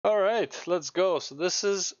Alright, let's go. So this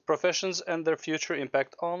is Professions and Their Future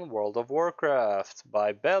Impact on World of Warcraft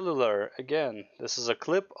by Bellular. Again, this is a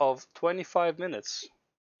clip of 25 minutes.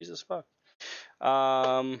 Jesus fuck.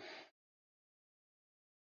 I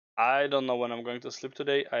don't know when I'm going to sleep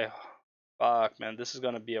today. Fuck, man, this is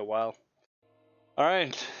gonna be a while.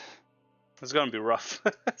 Alright. It's gonna be rough.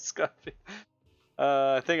 It's gonna be...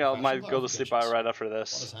 I think I might go to sleep right after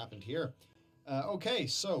this. What has happened here? Okay,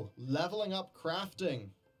 so leveling up crafting.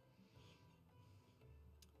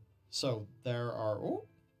 So there are...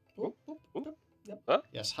 Huh?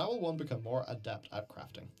 Yes, how will one become more adept at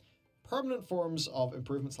crafting? Permanent forms of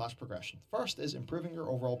improvement / progression. First is improving your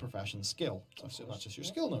overall profession skill. So not just your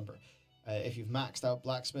skill number. If you've maxed out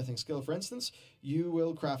blacksmithing skill, for instance, you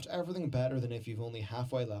will craft everything better than if you've only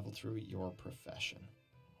halfway leveled through your profession.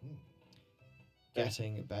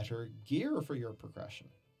 Getting better gear for your progression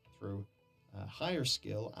through higher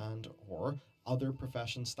skill and or other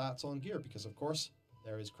profession stats on gear, because of course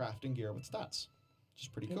there is crafting gear with stats, which is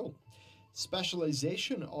pretty cool.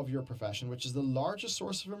 Specialization of your profession, which is the largest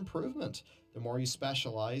source of improvement. The more you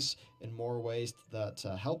specialize in more ways that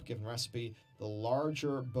help a given recipe, the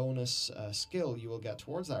larger bonus skill you will get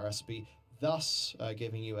towards that recipe, thus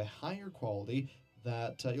giving you a higher quality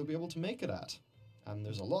that you'll be able to make it at. And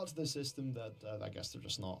there's a lot to the system that I guess they're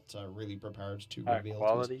just not really prepared to reveal to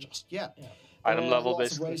us just yet. Yeah. Item level, lots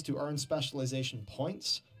basically. of ways to earn specialization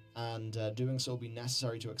points, and doing so will be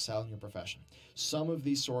necessary to excel in your profession. Some of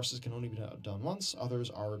these sources can only be done once, others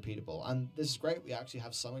are repeatable. And this is great, we actually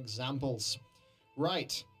have some examples.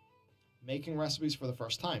 Right. Making recipes for the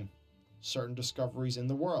first time. Certain discoveries in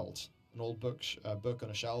the world. An old book on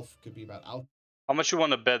a shelf could be about alchemy. How much you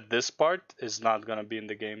want to bet this part is not going to be in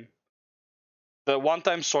the game? The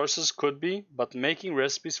one-time sources could be, but making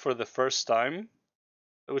recipes for the first time,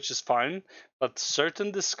 which is fine, but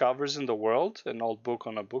certain discoveries in the world, an old book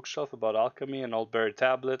on a bookshelf about alchemy, an old buried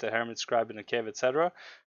tablet, a hermit scribe in a cave, etc.,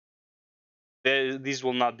 these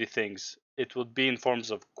will not be things. It would be in forms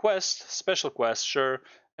of quests, special quests, sure,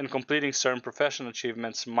 and completing certain professional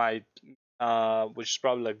achievements might, which is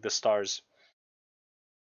probably like the stars.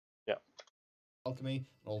 Yeah. Alchemy, an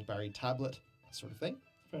old buried tablet, that sort of thing.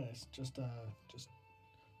 Very nice. Just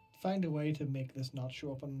find a way to make this not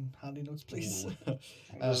show up on handy notes, please.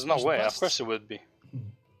 There's no way. Of course it would be.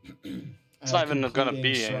 It's not even going to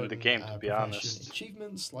be in the game, to be honest.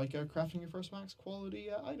 Achievements like crafting your first max quality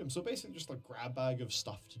item. So basically just a grab bag of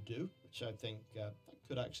stuff to do, which I think that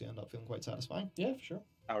could actually end up feeling quite satisfying. Yeah, for sure.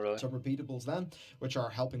 Not really. Some repeatables then, which are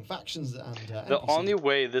helping factions and the NPCs. only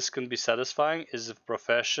way this can be satisfying is if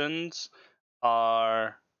professions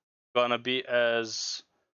are going to be as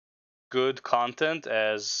good content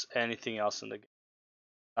as anything else in the game.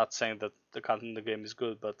 Not saying that the content in the game is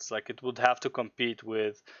good, but it's like it would have to compete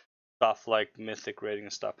with stuff like mythic rating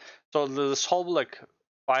and stuff. So this whole like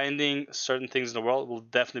finding certain things in the world will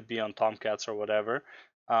definitely be on Tomcats or whatever,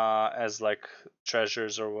 as like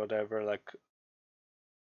treasures or whatever, like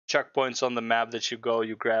checkpoints on the map that you go,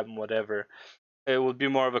 you grab them, whatever. It would be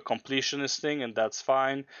more of a completionist thing, and that's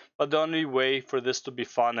fine. But the only way for this to be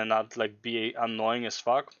fun and not like be annoying as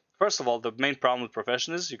fuck. First of all, the main problem with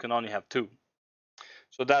profession is you can only have 2.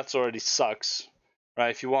 So that's already sucks,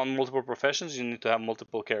 right? If you want multiple professions, you need to have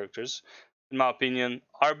multiple characters. In my opinion,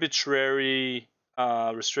 arbitrary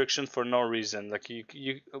restriction for no reason. Like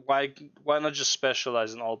why not just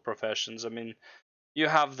specialize in all professions? I mean, you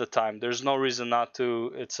have the time. There's no reason not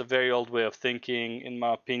to. It's a very old way of thinking, in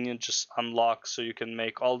my opinion. Just unlock so you can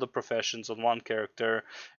make all the professions on one character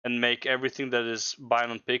and make everything that is bind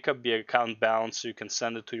on pickup be account bound so you can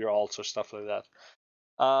send it to your alts or stuff like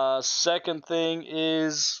that. Second thing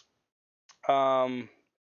is,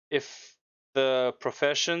 if the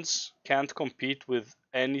professions can't compete with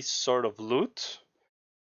any sort of loot,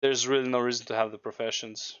 there's really no reason to have the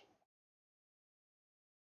professions.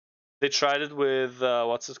 They tried it with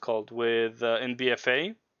what's it called, with in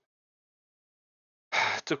BFA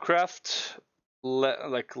to craft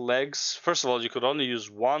like legs. First of all, you could only use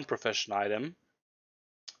one profession item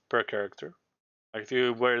per character. Like if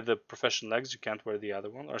you wear the profession legs, you can't wear the other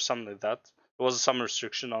one or something like that. There was some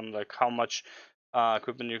restriction on like how much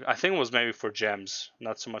equipment you. I think it was maybe for gems,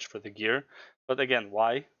 not so much for the gear. But again,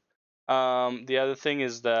 why? The other thing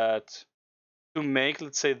is that to make,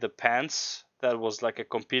 let's say, the pants that was like a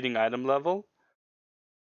competing item level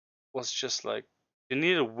was just like you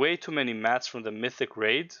needed way too many mats from the mythic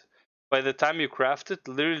raid. By the time you craft it,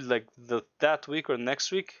 literally like that week or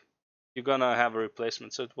next week, you're gonna have a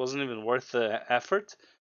replacement. So it wasn't even worth the effort.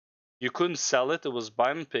 You couldn't sell it. It was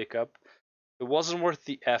buy and pick up. It wasn't worth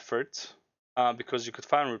the effort because you could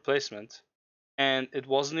find a replacement, and it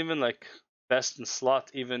wasn't even like best in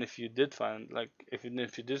slot, even if you did find, like, even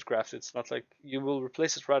if you did craft it, it's not like you will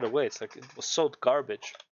replace it right away. It's like it was so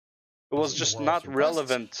garbage. It was in the just world not through quests,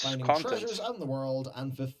 relevant finding content. treasures out in the world,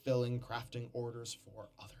 and fulfilling crafting orders for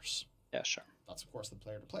others. Yeah, sure. That's, of course, the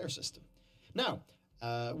player-to-player system. Now,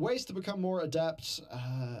 ways to become more adept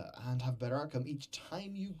and have better outcome each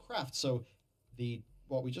time you craft. So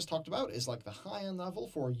what we just talked about is like the high-end level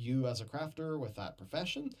for you as a crafter with that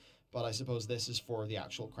profession, but I suppose this is for the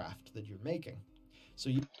actual craft that you're making. So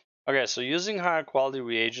Okay, so using higher quality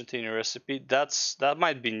reagent in your recipe, that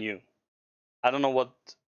might be new. I don't know what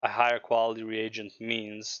a higher quality reagent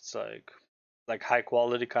means. It's like high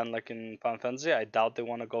quality, kind of like in Final Fantasy. I doubt they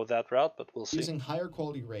want to go that route, but we'll see. Using higher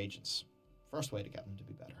quality reagents. First way to get them to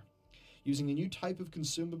be better. Using a new type of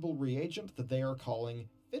consumable reagent that they are calling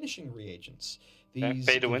finishing reagents. These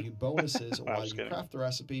give you bonuses while you craft the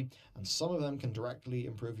recipe, and some of them can directly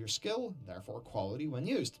improve your skill, therefore quality when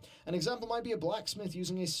used. An example might be a blacksmith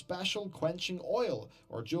using a special quenching oil,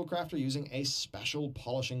 or a jewel crafter using a special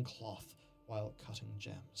polishing cloth while cutting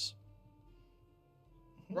gems.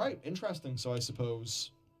 Right, interesting. So I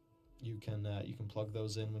suppose you can plug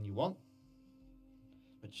those in when you want.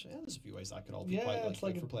 Which, yeah, there's a few ways that could all be quite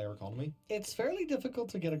good for player economy. It's fairly difficult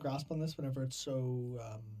to get a grasp on this whenever it's so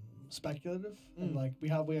speculative, and like we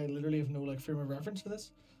literally have no like frame of reference for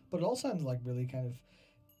this. But it all sounds like really kind of,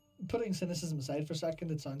 putting cynicism aside for a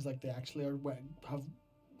second, it sounds like they actually went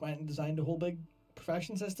and designed a whole big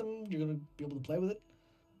profession system. You're going to be able to play with it,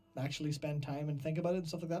 actually spend time and think about it and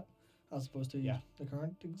stuff like that, as opposed to the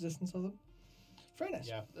current existence of them. Very nice.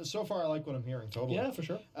 Yeah, so far I like what I'm hearing, totally. Yeah, for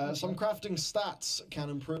sure. Some crafting stats can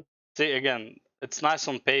improve. See, again, it's nice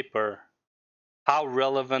on paper. How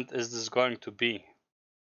relevant is this going to be?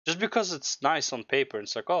 Just because it's nice on paper,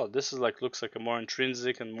 it's like, oh, this is like, looks like a more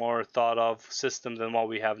intrinsic and more thought of system than what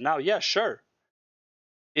we have now. Yeah, sure.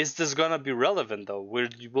 Is this gonna be relevant though? Will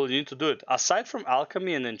you need to do it? Aside from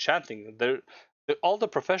alchemy and enchanting, all the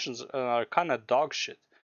professions are kind of dog shit.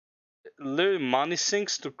 Literally money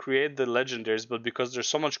sinks to create the legendaries, but because there's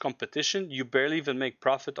so much competition, you barely even make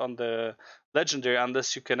profit on the legendary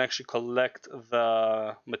unless you can actually collect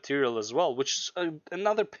the material as well, which is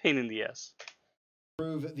another pain in the ass.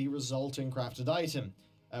 Improve the resulting crafted item.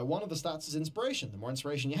 One of the stats is inspiration. The more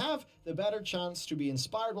inspiration you have, the better chance to be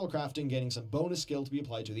inspired while crafting, gaining some bonus skill to be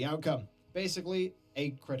applied to the outcome. Basically,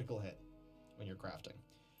 a critical hit when you're crafting.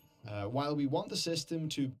 While we want the system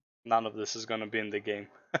to... None of this is going to be in the game.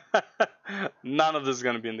 None of this is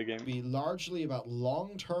going to be in the game. Be largely about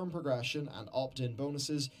long-term progression and opt-in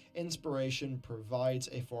bonuses, inspiration provides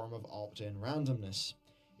a form of opt-in randomness.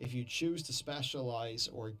 If you choose to specialize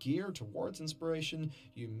or gear towards inspiration,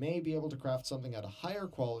 you may be able to craft something at a higher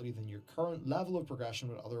quality than your current level of progression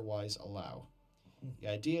would otherwise allow. The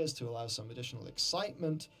idea is to allow some additional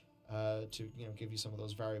excitement to give you some of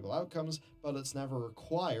those variable outcomes, but it's never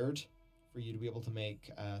required for you to be able to make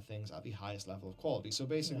things at the highest level of quality. So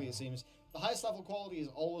basically, It seems the highest level of quality is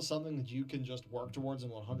always something that you can just work towards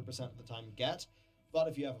and 100% of the time get. But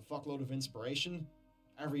if you have a fuckload of inspiration,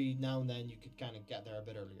 every now and then you could kind of get there a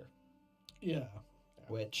bit earlier. Yeah.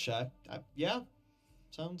 Which,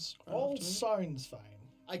 sounds all sounds fine.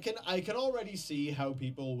 I can already see how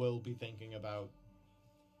people will be thinking about,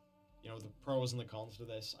 the pros and the cons to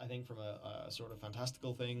this. I think from a sort of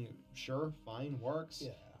fantastical thing, sure, fine, works.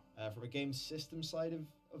 Yeah. From a game system side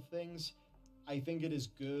of things, I think it is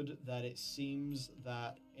good that it seems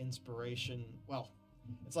that inspiration,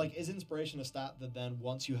 it's like, is inspiration a stat that then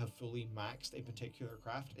once you have fully maxed a particular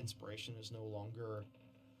craft, inspiration is no longer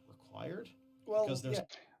required? Well, because there's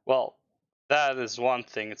Well, that is one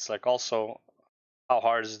thing. It's like also, how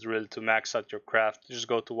hard is it really to max out your craft? You just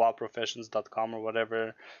go to wowprofessions.com or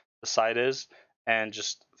whatever the site is and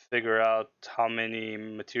just figure out how many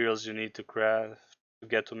materials you need to craft to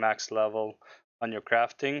get to max level on your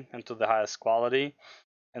crafting and to the highest quality.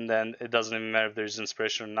 And then it doesn't even matter if there's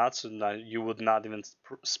inspiration or not, so you would not even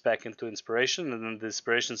spec into inspiration, and then the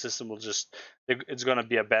inspiration system will it's going to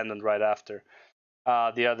be abandoned right after.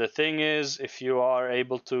 The other thing is, if you are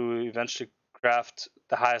able to eventually craft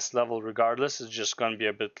the highest level regardless, it's just going to be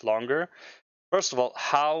a bit longer. First of all,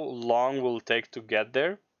 how long will it take to get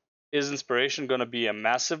there? Is inspiration going to be a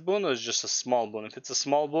massive boon or is it just a small boon? If it's a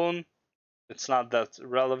small boon, it's not that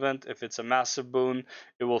relevant. If it's a massive boon,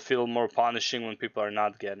 it will feel more punishing when people are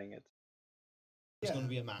not getting it. There's going to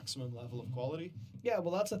be a maximum level of quality. Yeah,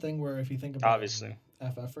 well, that's the thing where if you think about Obviously.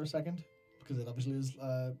 FF for a second, because it obviously is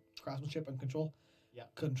craftsmanship and control. Yeah.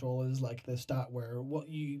 Control is like the stat where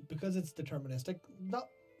because it's deterministic, not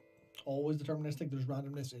always deterministic, there's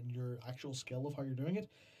randomness in your actual skill of how you're doing it,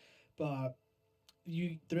 but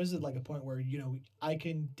there is like a point where I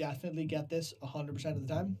can definitely get this 100% of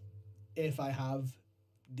the time if I have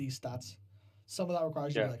these stats. Some of that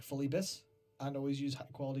requires you to like fully BIS and always use high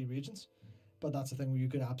quality reagents, but that's the thing where you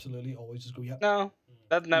could absolutely always just go, yeah. No,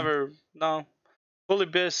 that never. No, fully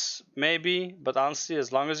BIS maybe, but honestly,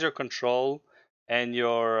 as long as your control and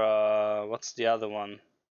your what's the other one?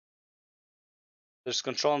 There's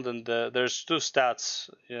control and then there's two stats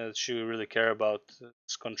that you really care about.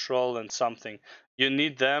 It's control and something. You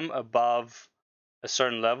need them above a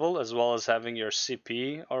certain level, as well as having your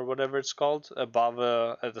CP or whatever it's called above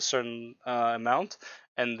at a certain amount,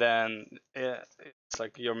 and then it's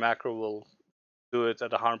like your macro will do it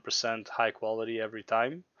at 100% high quality every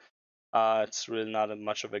time. It's really not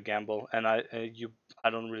much of a gamble, and I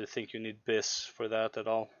don't really think you need BIS for that at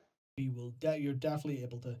all. You're definitely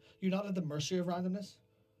able to. You're not at the mercy of randomness,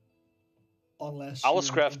 unless I was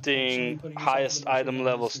you're intentionally crafting putting yourself at the highest mercy of item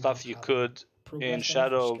level randomness through stuff not you having could in progress enough or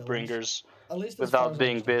Shadow skill enough. Bringers At least as far without as I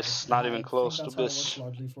being understand it. BIS, not even I close think to that's how it works BIS.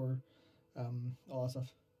 largely for all that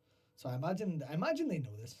stuff. So I imagine they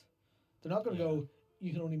know this. They're not going to go.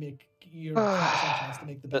 You can only make your 10% chance to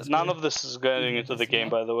make the best. None gear, of this is getting even into if the it's game,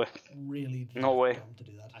 not by the way. really No way. dumb to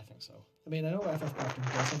do that. I think so. I mean, I know FF crafting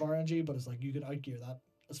does have RNG, but it's like you can outgear that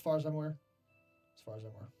as far as I'm aware.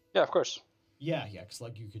 Yeah, of course. Yeah, because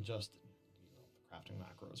like you could just the crafting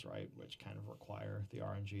macros, right, which kind of require the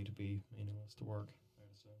RNG to be meaningless to work.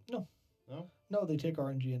 No, they take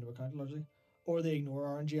RNG into account largely, or they ignore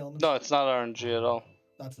RNG elements. No, it's not RNG at all.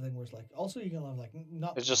 That's the thing where it's like. Also, you can have like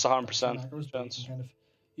not. It's just 100% macros, but chance.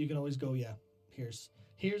 you can always go. Yeah, here's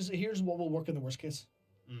what will work in the worst case,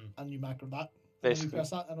 and you macro that. And then you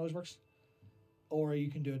press that, and it always works. Or you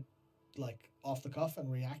can do it like off the cuff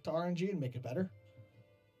and react to RNG and make it better.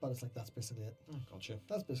 But it's like that's basically it. Gotcha.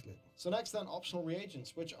 That's basically it. So next then, optional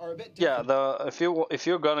reagents, which are a bit different. Yeah, if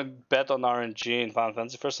you're gonna bet on RNG in Final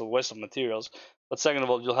Fantasy, first of all, waste of materials. But second of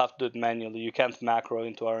all, you'll have to do it manually. You can't macro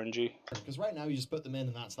into RNG. Because right now you just put them in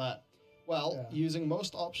and that's that. Well, using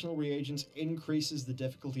most optional reagents increases the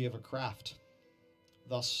difficulty of a craft,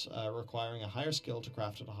 thus requiring a higher skill to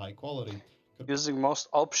craft at a high quality. Using most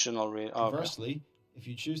optional Conversely, if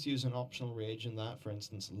you choose to use an optional reagent that, for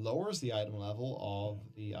instance, lowers the item level of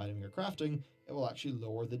the item you're crafting, it will actually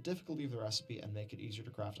lower the difficulty of the recipe and make it easier to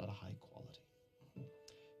craft at a high quality.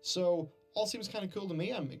 So, all seems kind of cool to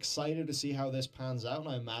me. I'm excited to see how this pans out, and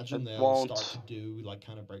I imagine they'll start to do like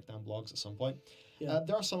kind of breakdown blogs at some point. Yeah.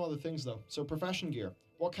 There are some other things though. So, profession gear.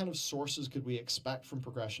 What kind of sources could we expect from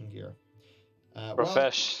progression gear?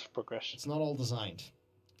 Progression. It's not all designed.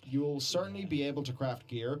 You will certainly be able to craft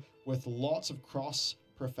gear with lots of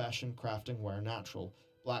cross-profession crafting where natural.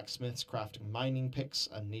 Blacksmiths crafting mining picks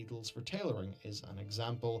and needles for tailoring is an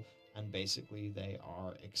example, and basically they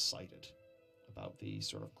are excited about the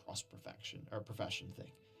sort of cross-profession or profession thing,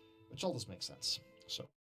 which all does make sense. So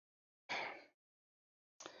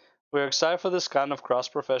we're excited for this kind of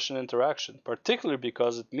cross-profession interaction, particularly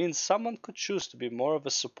because it means someone could choose to be more of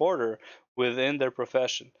a supporter within their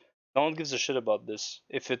profession. No one gives a shit about this.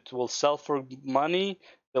 If it will sell for money,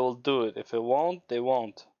 they will do it. If it won't, they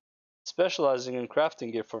won't. Specializing in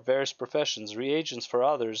crafting gear for various professions, reagents for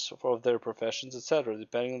others of their professions, etc.,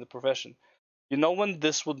 depending on the profession. You know when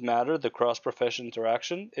this would matter, the cross-profession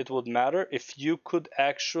interaction? It would matter if you could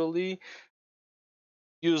actually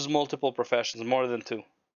use multiple professions, more than two.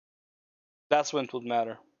 That's when it would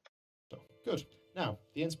matter. So, good. Now,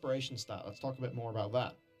 the inspiration stat. Let's talk a bit more about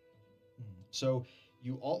that. So,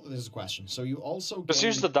 this is a question. So you also because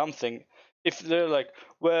here's the dumb thing: if they're like,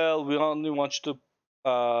 well, we only want you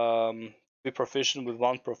to be proficient with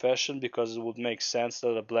one profession because it would make sense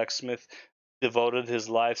that a blacksmith devoted his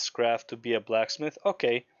life's craft to be a blacksmith.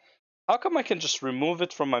 Okay, how come I can just remove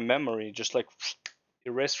it from my memory, just like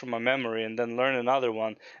erase from my memory, and then learn another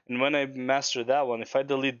one? And when I master that one, if I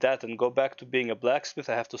delete that and go back to being a blacksmith,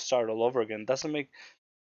 I have to start all over again.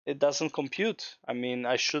 It doesn't compute. I mean,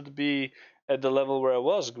 I should be at the level where I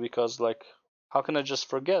was, because like, how can I just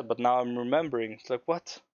forget? But now I'm remembering. It's like,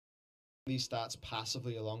 what? These stats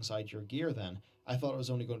passively alongside your gear then. I thought it was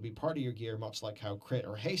only going to be part of your gear, much like how crit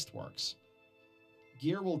or haste works.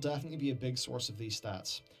 Gear will definitely be a big source of these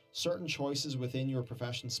stats. Certain choices within your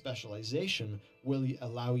profession's specialization will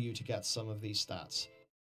allow you to get some of these stats.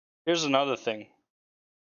 Here's another thing.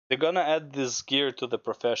 They're gonna add this gear to the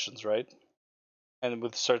professions, right? And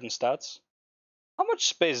with certain stats. How much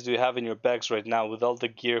space do you have in your bags right now with all the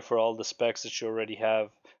gear for all the specs that you already have?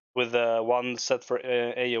 With one set for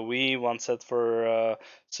AoE, one set for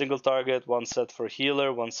single target, one set for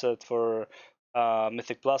healer, one set for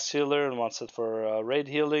Mythic Plus healer, and one set for raid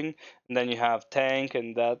healing. And then you have tank,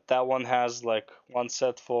 and that one has like one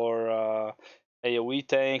set for AoE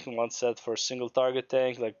tank and one set for single target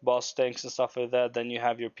tank, like boss tanks and stuff like that. Then you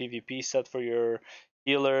have your PvP set for your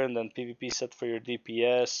healer, and then PvP set for your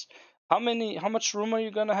DPS. How much room are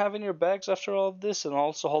you gonna have in your bags after all of this, and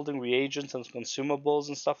also holding reagents and consumables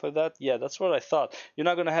and stuff like that? Yeah, that's what I thought. You're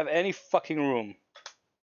not gonna have any fucking room.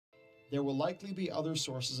 There will likely be other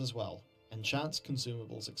sources as well, enchants,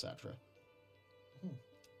 consumables, etc.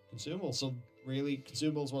 Consumables. So really,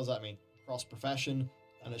 consumables. What does that mean? Cross profession,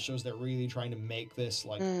 and it shows they're really trying to make this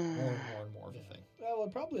like more and more and more of a thing. Well,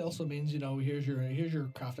 it probably also means, you know, here's your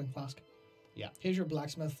crafting flask. Yeah. Here's your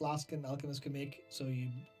blacksmith flask, and alchemist can make. So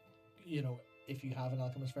you know, if you have an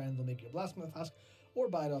alchemist friend, they'll make you a blacksmith flask, or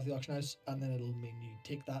buy it off the auction house, and then it'll mean you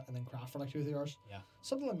take that and then craft for like 2 or 3 hours. Yeah.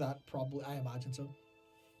 Something like that, probably. I imagine so.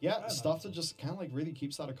 Yeah, stuff that just kind of like really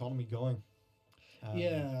keeps that economy going.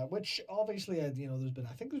 Yeah, which obviously, you know,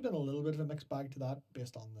 I think there's been a little bit of a mixed bag to that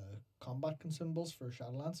based on the combat consumables for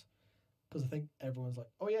Shadowlands, because I think everyone's like,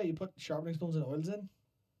 oh yeah, you put sharpening stones and oils in,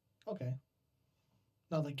 okay.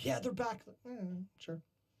 Not like, yeah, they're back. Like, sure.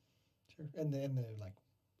 In the like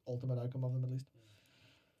ultimate outcome of them, at least.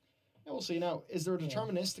 Yeah, we'll see. Now, is there a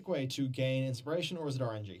deterministic way to gain inspiration, or is it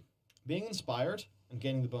RNG? Being inspired and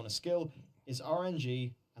gaining the bonus skill is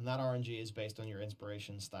RNG, and that RNG is based on your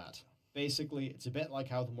inspiration stat. Basically, it's a bit like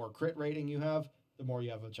how the more crit rating you have, the more you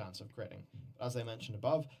have a chance of critting. But as I mentioned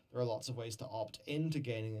above, there are lots of ways to opt into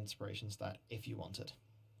gaining inspiration stat if you want it.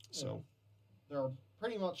 So they're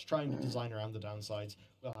pretty much trying to design around the downsides.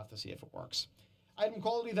 We'll have to see if it works. Item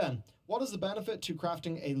quality then. What is the benefit to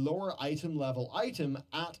crafting a lower item level item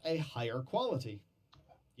at a higher quality?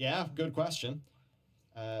 Yeah, good question.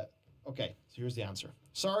 Okay, so here's the answer.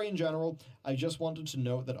 Sorry in general, I just wanted to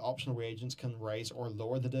note that optional reagents can raise or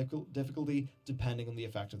lower the difficulty depending on the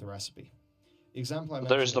effect of the recipe. The example I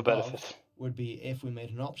mentioned there is no above benefit. would be if we made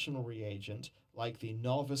an optional reagent like the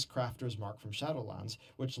Novice Crafter's Mark from Shadowlands,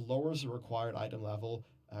 which lowers the required item level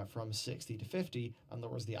from 60 to 50 and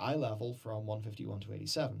lowers the eye level from 151 to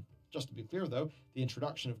 87. Just to be clear though, the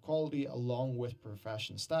introduction of quality along with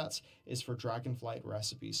profession stats is for Dragonflight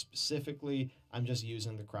recipes specifically. I'm just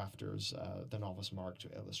using the Crafter's, the Novice Mark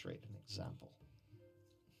to illustrate an example.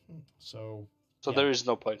 So yeah, there is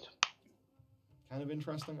no point. kind of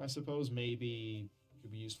interesting, I suppose. Maybe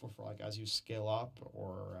could be useful for like as you scale up,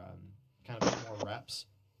 or kind of get more reps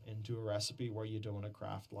into a recipe where you don't want to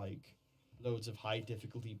craft like loads of high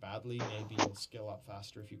difficulty badly. Maybe you'll skill up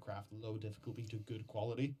faster if you craft low difficulty to good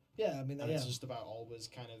quality. Yeah, I mean, And it's just about always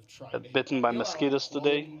kind of trying Got to bitten by mosquitoes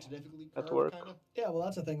today at curve, work. kind of. Yeah, well,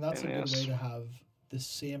 that's the thing. That's a good Yes. way to have the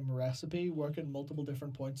same recipe work at multiple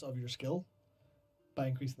different points of your skill by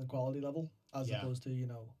increasing the quality level, as opposed to, you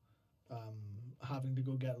know, having to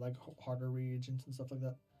go get like harder reagents and stuff like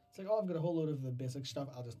that. It's like, oh, I've got a whole load of the basic stuff.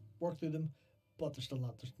 I'll just work through them, but they're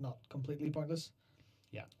not completely pointless.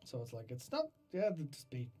 Yeah. So it's like it's not. Yeah, it'd just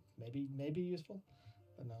be maybe useful,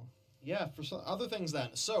 but no. Yeah, for some other things then.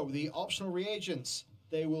 So the optional reagents,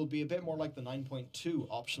 they will be a bit more like the 9.2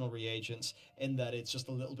 optional reagents in that it's just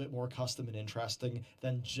a little bit more custom and interesting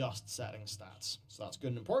than just setting stats. So that's good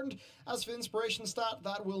and important. As for the inspiration stat,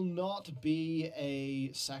 that will not be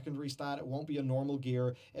a secondary stat. It won't be a normal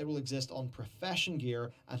gear. It will exist on profession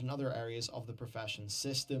gear and in other areas of the profession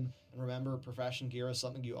system. And remember, profession gear is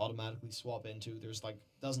something you automatically swap into. There's like,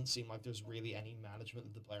 doesn't seem like there's really any management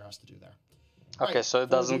that the player has to do there. Okay, Right, so it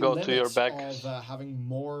for doesn't the go to your limits back. of having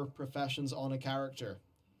more professions on a character.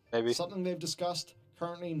 Maybe. Something they've discussed.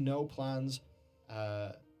 Currently, no plans.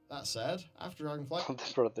 That said, after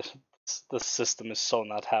Dragonflight, Bro, the system is so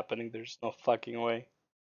not happening. There's no fucking way.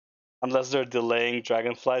 Unless they're delaying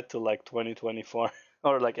Dragonflight to like 2024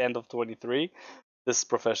 or like end of 23, this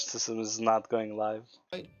profession system is not going live.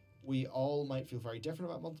 we all might feel very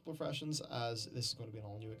different about multiple professions, as this is going to be an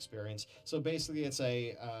all new experience. So basically, it's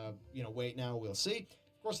a wait now, we'll see.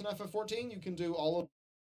 Of course, in FF14, you can do all of.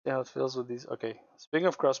 Yeah, how it feels with these. Okay, speaking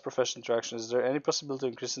of cross-profession interaction, is there any possibility to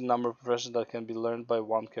increase the number of professions that can be learned by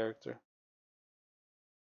one character?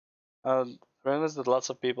 Realize that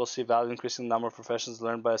lots of people see value in increasing the number of professions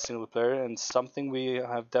learned by a single player, and something we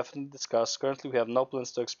have definitely discussed. Currently, we have no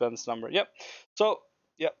plans to expand this number. Yep. So,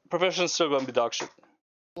 yeah, professions still going to be dog shit.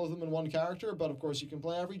 All of them in one character, but of course you can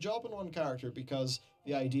play every job in one character, because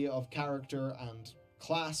the idea of character and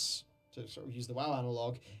class, to sort of use the WoW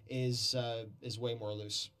analog, is way more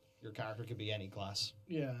loose. Your character could be any class.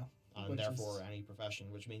 Yeah. And therefore any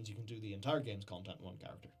profession, which means you can do the entire game's content in one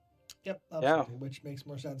character. Yep, absolutely. Yeah. Which makes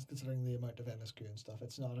more sense considering the amount of NSQ and stuff.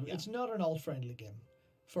 It's not an alt-friendly game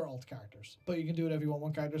for alt characters, but you can do whatever you want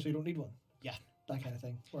one character, so you don't need one. Yeah, that kind of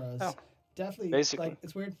thing. Whereas, definitely, basically, like,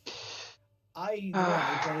 it's weird. The way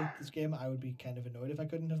I play this game, I would be kind of annoyed if I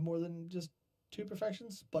couldn't have more than just to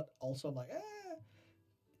professions, but also I'm like,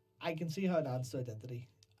 I can see how it adds to identity.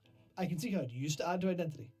 I can see how it used to add to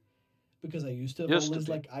identity because I used to have all Used to these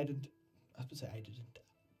be. like I didn't. I was to say I didn't.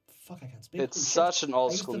 Fuck, I can't speak. It's Holy shit! such an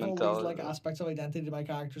old I used school to have all these like mentality. aspects of identity to my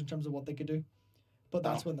characters in terms of what they could do, but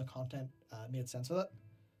that's when the content made sense of it.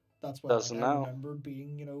 That's when like Doesn't I now. remember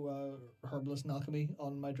being herbalist and alchemy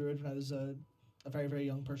on my druid when I was a very very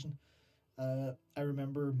young person. I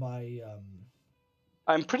remember my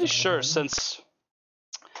I'm pretty God of sure Heaven.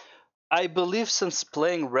 I believe since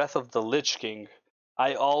playing Wrath of the Lich King,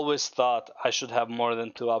 I always thought I should have more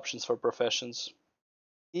than 2 options for professions.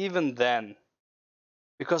 Even then,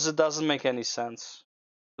 because it doesn't make any sense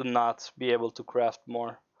to not be able to craft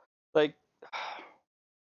more. Like,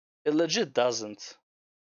 it legit doesn't.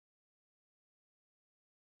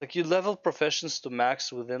 Like, you level professions to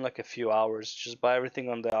max within like a few hours. Just buy everything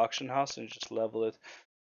on the auction house and just level it.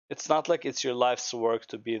 It's not like it's your life's work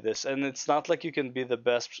to be this, and it's not like you can be the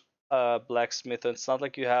best blacksmith. It's not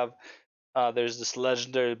like you have there's this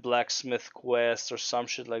legendary blacksmith quest or some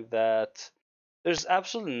shit like that. There's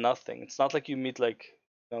absolutely nothing. It's not like you meet like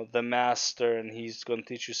the master and he's gonna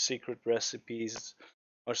teach you secret recipes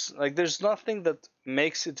or like there's nothing that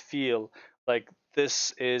makes it feel like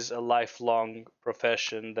this is a lifelong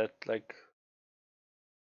profession that like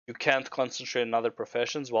you can't concentrate on other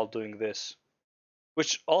professions while doing this.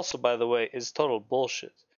 Which also, by the way, is total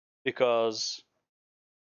bullshit. Because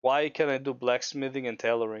why can I do blacksmithing and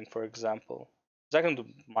tailoring, for example? Because I can do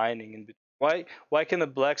mining in between. Why can a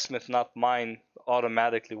blacksmith not mine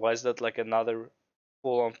automatically? Why is that like another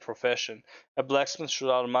full-on profession? A blacksmith should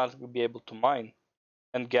automatically be able to mine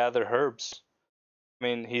and gather herbs. I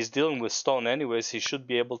mean, he's dealing with stone anyways. He should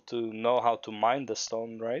be able to know how to mine the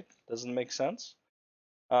stone, right? Doesn't make sense.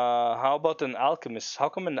 How about an alchemist? How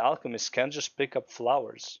come an alchemist can't just pick up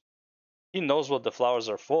flowers? He knows what the flowers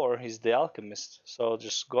are for. He's the alchemist. So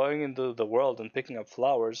just going into the world and picking up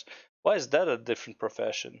flowers, why is that a different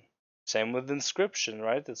profession? Same with inscription,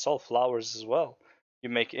 right? It's all flowers as well. You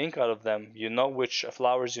make ink out of them. You know which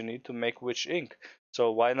flowers you need to make which ink.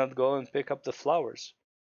 So why not go and pick up the flowers,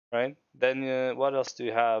 right? Then what else do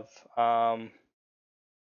you have?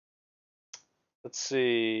 Let's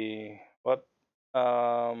see. What?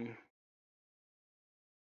 Um,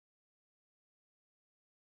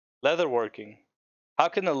 Leatherworking. How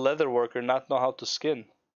can a leather worker not know how to skin,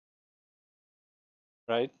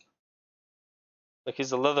 right? Like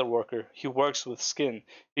he's a leather worker. He works with skin.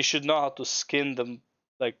 He should know how to skin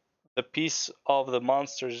like the piece of the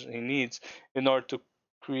monsters he needs in order to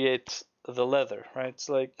create the leather, right? It's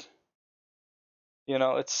like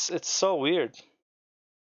it's so weird.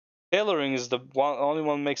 Tailoring is the only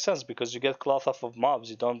one that makes sense because you get cloth off of mobs.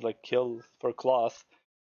 You don't like kill for cloth.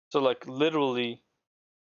 So like literally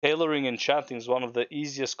tailoring and enchanting is one of the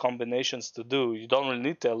easiest combinations to do. You don't really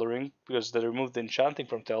need tailoring because they removed the enchanting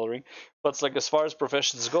from tailoring. But it's like as far as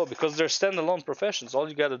professions go, because they're standalone professions, all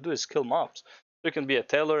you gotta do is kill mobs. So you can be a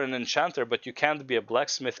tailor and enchanter, but you can't be a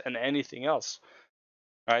blacksmith and anything else.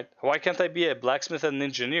 Right? Why can't I be a blacksmith and an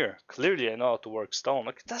engineer? Clearly I know how to work stone.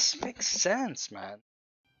 Like it doesn't make sense, man.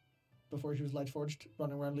 Before she was light forged,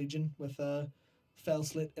 running around Legion with a fell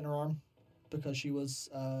slit in her arm because she was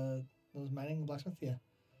mining blacksmith. Yeah,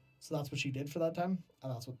 so that's what she did for that time,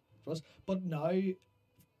 and that's what it was. But now,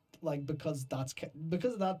 like because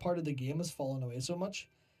that part of the game has fallen away so much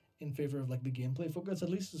in favor of like the gameplay focus, at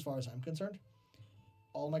least as far as I'm concerned.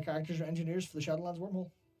 All my characters are engineers for the Shadowlands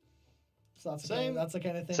wormhole. So that's the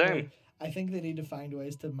kind of thing where Same. I think they need to find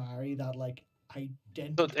ways to marry that like So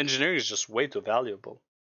identity. engineering is just way too valuable.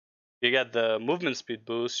 You get the movement speed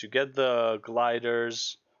boost, you get the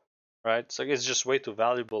gliders, right? It's like it's just way too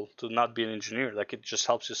valuable to not be an engineer. Like it just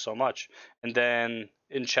helps you so much. And then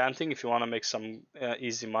enchanting, if you want to make some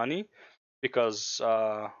easy money, because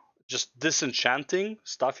just disenchanting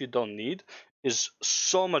stuff you don't need is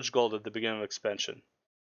so much gold at the beginning of expansion.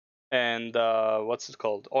 And what's it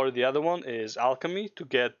called? Or the other one is alchemy to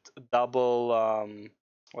get double.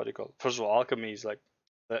 What do you call it? First of all, alchemy is like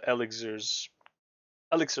the elixirs.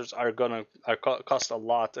 Elixirs cost a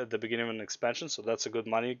lot at the beginning of an expansion, so that's a good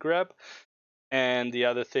money grab. And the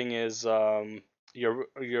other thing is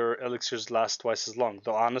your elixirs last twice as long.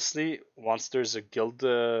 Though honestly, once there's a guild,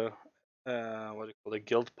 what do you call it, a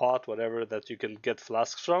guild pot, whatever that you can get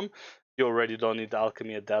flasks from, you already don't need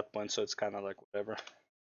alchemy at that point. So it's kind of like whatever.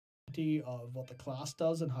 Of what the class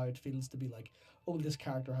does and how it feels to be like, oh, this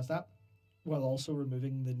character has that, while also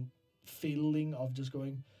removing the feeling of just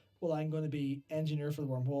going, well, I'm going to be engineer for the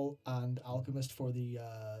wormhole and alchemist for the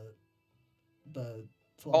Oh,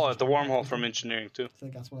 philosopher's the stone. wormhole from engineering too. I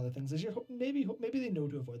think that's one of the things this year. Maybe they know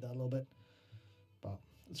to avoid that a little bit, but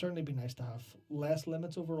it'd certainly be nice to have less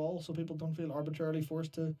limits overall, so people don't feel arbitrarily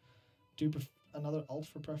forced to do another alt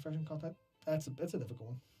for profession content. It's a difficult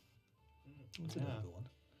one. It's a difficult one.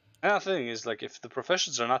 And the thing is, like, if the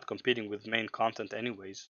professions are not competing with main content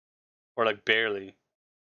anyways, or like barely,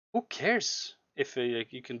 who cares if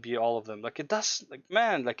like, you can be all of them? Like, it does, like,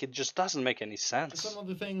 man, like, it just doesn't make any sense. Some of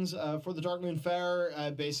the things for the Dark Moon Fair,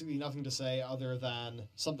 basically nothing to say other than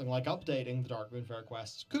something like updating the Dark Moon Fair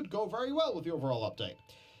quests could go very well with the overall update.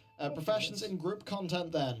 Professions in group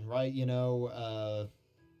content then, right? You know,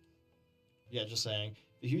 yeah, just saying.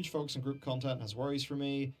 The huge focus on group content has worries for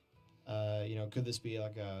me. You know, could this be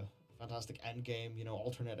like a fantastic end game, you know,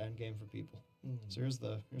 alternate end game for people? So here's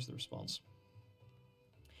the response.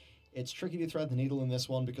 It's tricky to thread the needle in this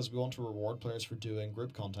one because we want to reward players for doing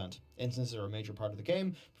group content. Instances are a major part of the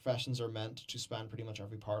game. Professions are meant to span pretty much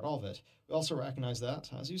every part of it. We also recognize that,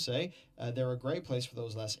 as you say, they're a great place for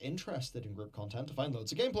those less interested in group content to find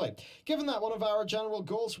loads of gameplay. Given that one of our general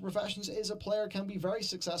goals for Professions is a player can be very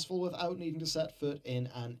successful without needing to set foot in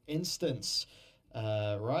an instance.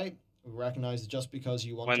 Right? We recognize that just because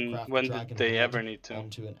you want to craft a dragon head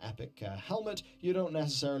onto an epic helmet, you don't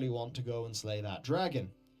necessarily want to go and slay that dragon.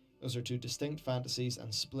 Those are two distinct fantasies,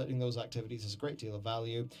 and splitting those activities has a great deal of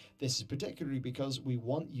value. This is particularly because we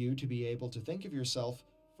want you to be able to think of yourself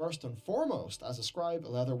first and foremost as a scribe, a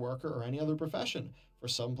leather worker, or any other profession. For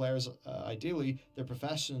some players, ideally, their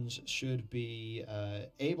professions should be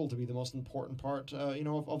able to be the most important part, you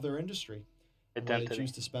know, of their industry, and where they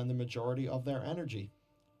choose to spend the majority of their energy.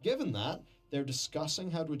 Given that, they're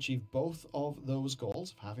discussing how to achieve both of those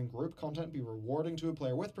goals, having group content be rewarding to a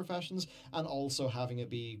player with professions, and also having it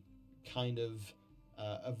be kind of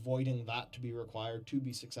avoiding that to be required to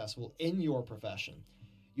be successful in your profession.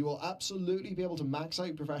 You will absolutely be able to max out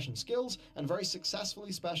your profession skills and very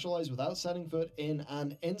successfully specialize without setting foot in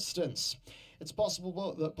an instance. It's possible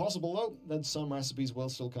though that some recipes will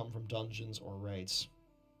still come from dungeons or raids.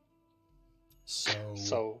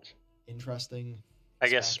 So interesting. I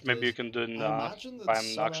guess maybe you can do it in I imagine that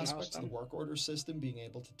some aspects of the work order system being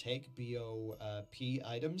able to take BOP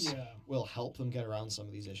items will help them get around some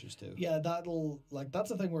of these issues too. Yeah, that's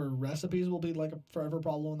the thing where recipes will be like a forever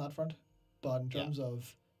problem on that front. But in terms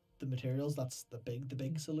of the materials, that's the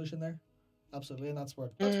big solution there. Absolutely, and that's why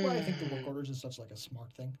I think the work orders is such like a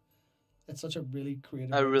smart thing. It's such a really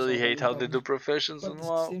creative. I really hate how they do professions, but and at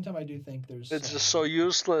the same time, I do think it's just so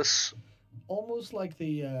useless. Almost like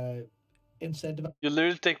the incentive. You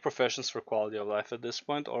literally take professions for quality of life at this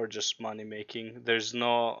point, or just money making. There's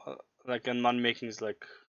no and money making is like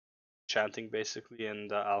chanting basically,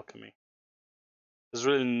 and alchemy. There's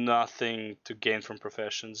really nothing to gain from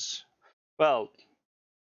professions. Well,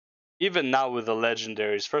 even now with the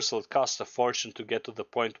legendaries, first of all, it costs a fortune to get to the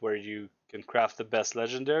point where you can craft the best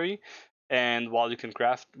legendary, and when you can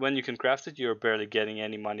craft it, you're barely getting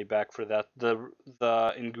any money back for that.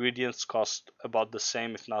 The ingredients cost about the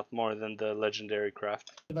same, if not more, than the legendary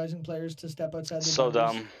craft. Advising players to step outside so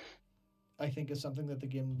dumb. I think is something that the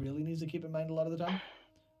game really needs to keep in mind a lot of the time,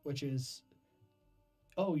 which is,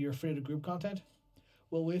 oh, you're afraid of group content?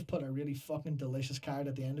 Well, we've put a really fucking delicious card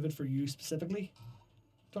at the end of it for you specifically.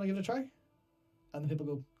 Do you want to give it a try? And then people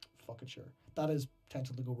go, fuck it, sure. That is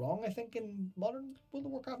potential to go wrong, I think, in modern World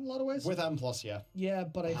of Warcraft in a lot of ways. With M+, yeah. Yeah,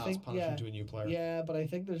 but I think, to a new player. Yeah, but I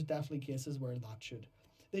think there's definitely cases where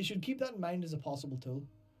they should keep that in mind as a possible tool,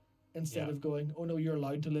 instead of going, oh no, you're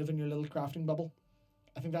allowed to live in your little crafting bubble.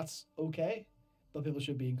 I think that's okay, but people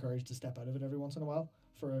should be encouraged to step out of it every once in a while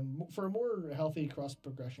for a more healthy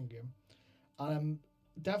cross-progression game. And I'm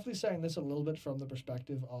definitely saying this a little bit from the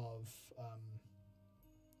perspective of...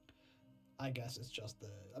 I guess it's just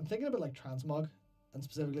I'm thinking about like transmog, and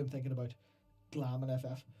specifically I'm thinking about Glam and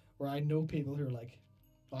FF, where I know people who are like,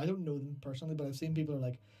 I don't know them personally, but I've seen people who are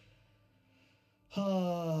like,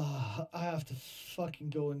 I have to fucking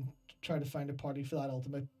go and try to find a party for that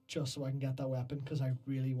ultimate just so I can get that weapon because I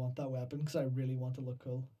really want that weapon because I really want to look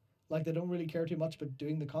cool. Like they don't really care too much about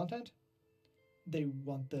doing the content. They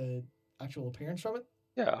want the actual appearance from it.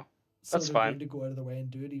 Yeah, so that's they're fine. Going to go out of their way and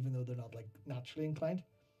do it even though they're not like naturally inclined.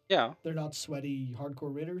 Yeah. They're not sweaty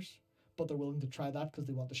hardcore raiders, but they're willing to try that because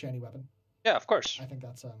they want the shiny weapon. Yeah, of course. I think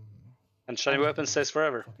that's and shiny weapon stays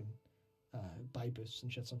forever. Fucking buy boosts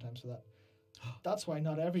and shit sometimes for that. That's why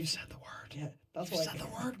not every. You said the word. Yeah, that's you why. said the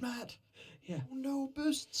word, Matt. Yeah. Oh, no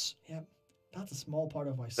boosts. Yeah, that's a small part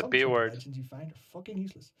of why the some B word legends you find are fucking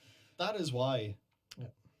useless. That is why. Yeah.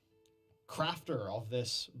 Crafter of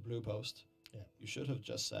this blue post. Yeah. You should have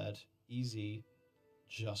just said easy,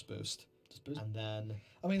 just boost. And then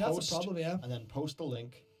I mean that's a problem, yeah. And then post a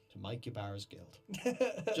link to Mike Ybarra's guild.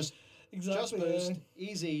 Just exactly. Just boost,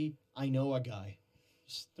 easy. I know a guy.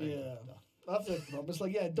 there you Yeah. go. That's like the problem. It's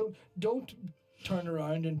like, yeah, don't turn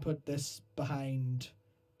around and put this behind,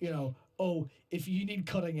 oh, if you need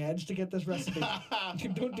cutting edge to get this recipe,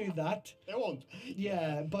 don't do that. They won't.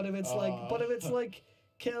 Yeah, but if it's like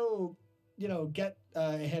kill, get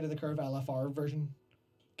ahead of the curve LFR version,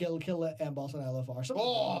 kill the emboss on LFR. Something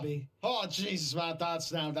like that, maybe. Oh, Jesus,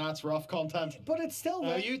 man, that's rough content. But it's still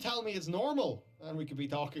Now you tell me it's normal, and we could be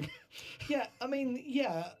talking. Yeah, I mean,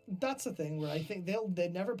 yeah, that's the thing where I think they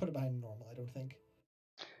never put it behind normal. I don't think.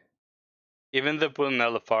 Even they put an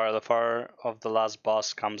LFR of the last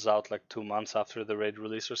boss comes out like 2 months after the raid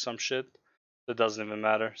release or some shit. It doesn't even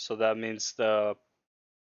matter. So that means the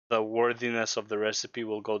worthiness of the recipe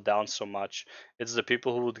will go down so much. It's the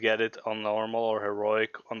people who would get it on normal or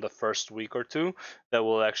heroic on the first week or two that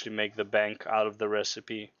will actually make the bank out of the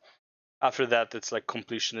recipe. After that, it's like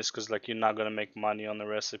completionist because like you're not gonna make money on the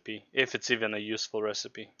recipe if it's even a useful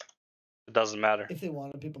recipe. It doesn't matter. If they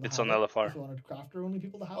wanted people to It's have on it, LFR. if they wanted crafter only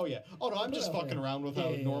people to have Oh it. yeah. Oh no, I'm Put just it out fucking there. around with Yeah, how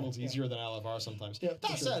yeah, normal's yeah. easier than LFR sometimes. Yeah,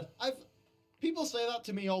 That for sure. said, people say that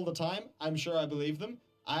to me all the time. I'm sure I believe them.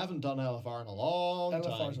 I haven't done LFR in a long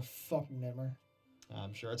LFR time. is a fucking nightmare.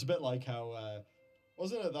 I'm sure it's a bit like how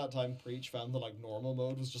wasn't it at that time Preach found that like normal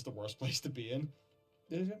mode was just the worst place to be in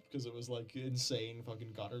Did you? because it was like insane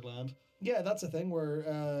fucking gutter land. Yeah, that's the thing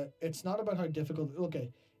where it's not about how difficult.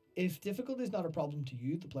 Okay, if difficulty is not a problem to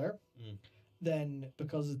you, the player, then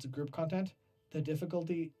because it's a group content, the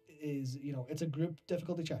difficulty is it's a group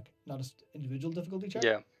difficulty check, not an individual difficulty check.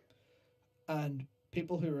 Yeah. And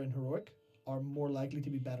people who are in heroic are more likely to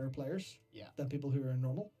be better players. Yeah. Than people who are in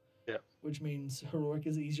normal. Yeah. Which means heroic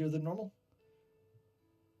is easier than normal.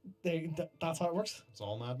 That's how it works. It's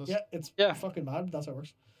all madness. Yeah, it's Yeah. fucking mad. But that's how it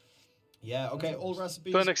works. Yeah, okay, That's old what it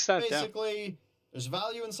recipes. To an extent, yeah. basically, there's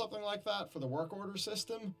value in something like that for the work order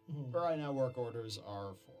system. Mhm. But right now, work orders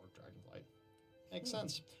are for Dragonflight. Makes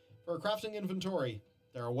sense. For crafting inventory,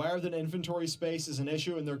 they're aware that inventory space is an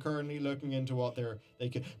issue, and they're currently looking into what they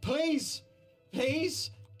could. Please,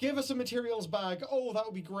 give us a materials bag. Oh, that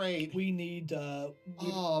would be great. We need.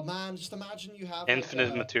 Oh man, just imagine you have Infinite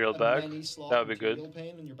like material a bag. many-slot That would be good. material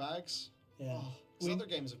pane in your bags. Yeah. Oh, 'cause We- other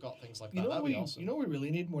games have got things like You that. know That'd we be awesome. we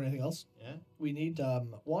really need more than anything else. Yeah. We need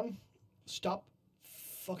one, stop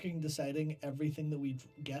fucking deciding everything that we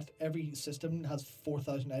get. Every system has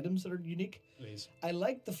 4,000 items that are unique. Please. I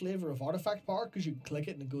like the flavor of artifact power because you can click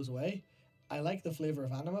it and it goes away. I like the flavor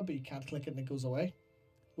of anima, but you can't click it and it goes away,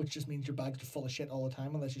 which just means your bags are full of shit all the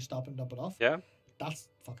time unless you stop and dump it off. Yeah. That's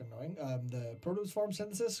fucking annoying. The Protos form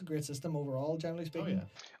synthesis, great system overall, generally Oh speaking. yeah.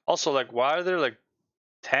 Also, like, why are there like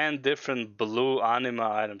 10 different blue anima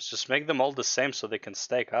items? Just make them all the same so they can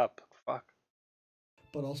stack up. Fuck.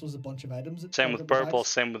 But also there's a bunch of items. That Same clog with up your purple, bags.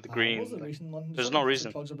 same with What green. was the Like, recent one? there's Something no that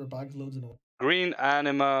reason. Clogs up your bags loads in a green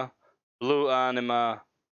anima, blue anima,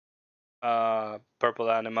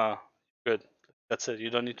 purple anima. Good. That's it. You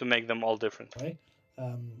don't need to make them all different. way.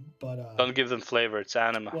 But Don't give them flavor. It's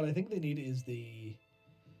anima. what I think they need is the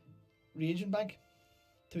reagent bank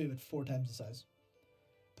to be about 4 times the size.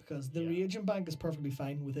 Because the Yeah. reagent bank is perfectly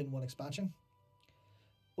fine within one expansion.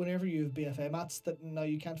 Whenever you have BFA mats that now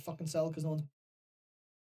you can't fucking sell because no one's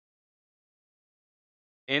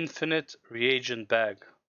Infinite reagent bag.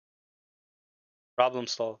 Problem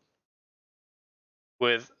solved.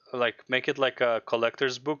 With like make it like a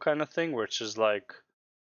collector's book kind of thing, where it's just like,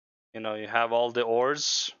 you have all the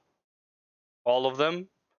ores, all of them,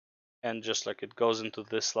 and just like it goes into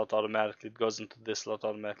this slot automatically, it goes into this slot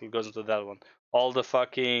automatically, it goes into that one. All the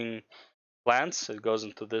fucking plants, it goes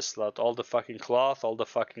into this slot. All the fucking cloth, all the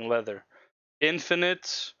fucking leather.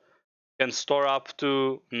 Infinite can store up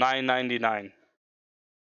to 999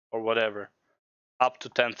 or whatever, up to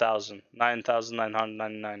 10,000,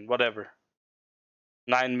 9,999, whatever.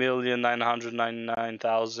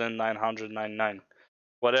 9,999,999,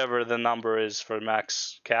 whatever the number is for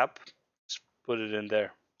max cap, just put it in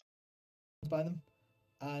there. buy them,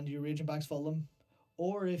 and your reagent banks full of them.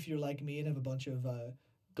 Or if you're like me and have a bunch of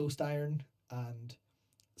ghost iron and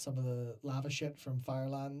some of the lava shit from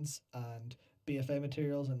Firelands and BFA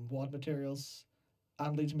materials and WAD materials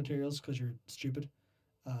and Legion materials because you're stupid.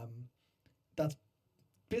 That's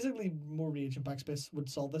basically more reagent bank space would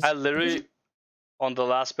solve this. I literally, on the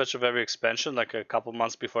last patch of every expansion, like a couple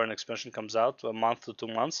months before an expansion comes out, a month to 2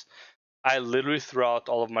 months, I literally throw out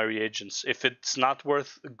all of my reagents. If it's not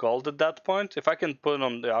worth gold at that point, if I can put it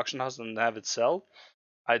on the auction house and have it sell,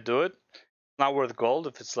 I do it. It's not worth gold.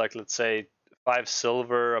 If it's like, let's say, 5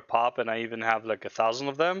 silver a pop and I even have like 1,000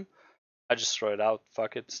 of them, I just throw it out.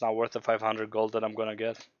 Fuck it. It's not worth the 500 gold that I'm gonna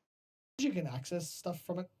get. You can access stuff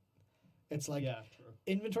from it. It's like Yeah, true.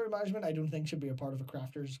 inventory management. I don't think should be a part of a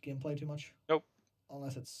crafter's gameplay too much. Nope.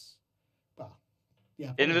 unless it's, well, yeah.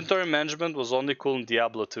 probably not. Inventory management was only cool in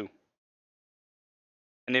Diablo 2.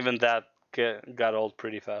 And even that got old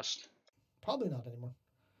pretty fast. Probably not anymore.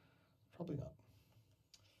 Probably not.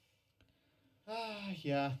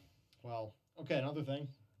 Yeah. Well, okay, another thing.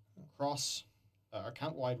 Cross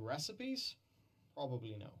account-wide recipes?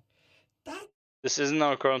 Probably no. This isn't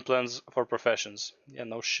our current plans for professions. Yeah,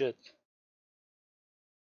 no shit.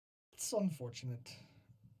 It's unfortunate.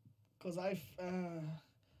 Because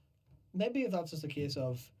maybe if that's just a case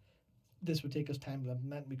of this would take us time to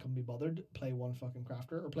implement, we couldn't be bothered play one fucking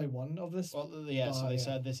crafter or play one of this. Well, yeah, so they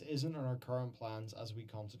said this isn't in our current plans as we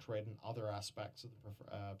concentrate on other aspects of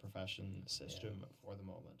the profession system for the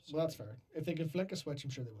moment. So well, that's fair. If they could flick a switch,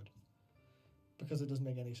 I'm sure they would. Because it doesn't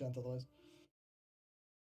make any sense otherwise.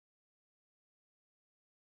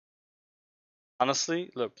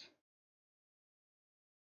 Honestly, look.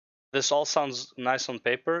 This all sounds nice on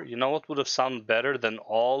paper. You know what would have sounded better than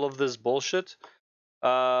all of this bullshit?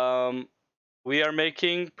 We are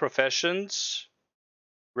making professions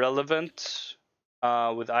relevant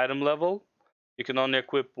with item level. You can only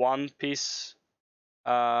equip one piece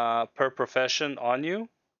per profession on you.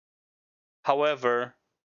 However,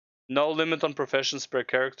 no limit on professions per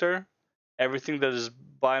character. Everything that is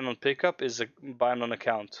buying on pickup is buying on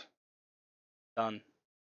account. Done.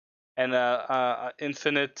 And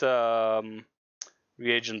infinite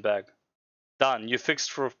reagent bag. Done. You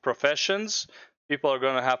fixed for professions. People are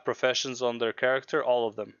going to have professions on their character, all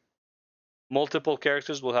of them. Multiple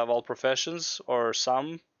characters will have all professions, or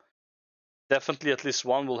some. Definitely at least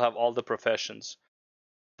one will have all the professions.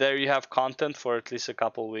 There you have content for at least a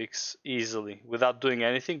couple weeks easily without doing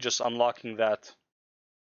anything, just unlocking that.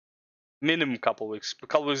 Minimum couple weeks. A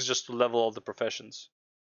couple weeks just to level all the professions.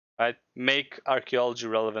 Right? Make archaeology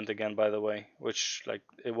relevant again, by the way, which like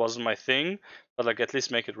it wasn't my thing, but like at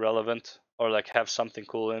least make it relevant or like have something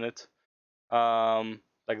cool in it.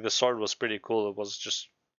 Like the sword was pretty cool. It was just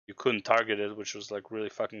you couldn't target it, which was like really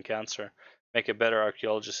fucking cancer. Make a better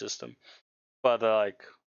archaeology system. But like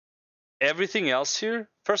everything else here,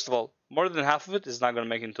 first of all, more than half of it is not going to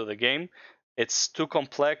make it into the game. It's too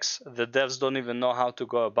complex. The devs don't even know how to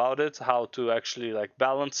go about it, how to actually like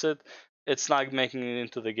balance it. It's not making it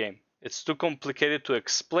into the game. It's too complicated to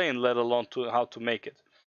explain, let alone to how to make it.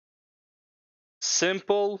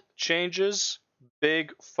 Simple changes,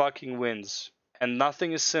 big fucking wins. And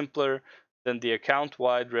nothing is simpler than the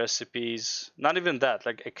account-wide recipes. Not even that,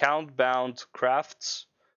 like account-bound crafts,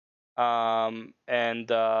 and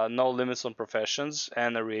no limits on professions,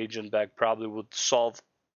 and a reagent bag probably would solve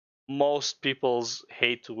most people's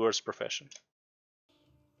hate towards profession.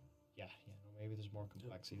 Yeah, maybe there's more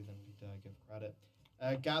complexity than we'd give credit.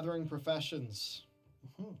 Gathering professions.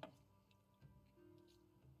 Mhm.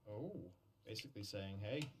 Oh, basically saying,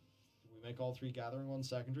 hey, do we make all three gathering ones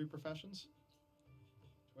secondary professions?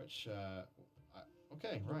 Which,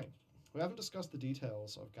 okay, right. We haven't discussed the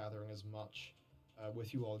details of gathering as much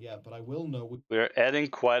with you all yet, but I will know. We're adding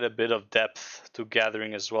quite a bit of depth to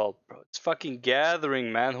gathering as well, bro. It's fucking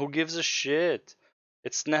gathering, man. Who gives a shit?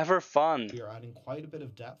 It's never fun. We are adding quite a bit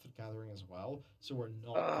of depth at gathering as well, so we're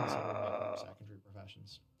not considering making them secondary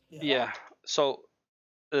professions. Yeah. So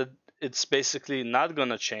it's basically not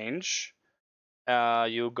gonna change.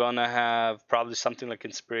 You're gonna have probably something like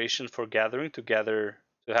inspiration for gathering to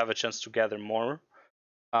have a chance to gather more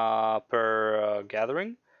per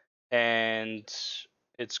gathering, and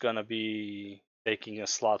it's gonna be taking a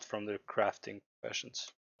slot from the crafting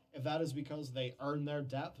professions. If that is because they earn their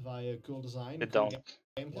depth via cool design, They cool don't.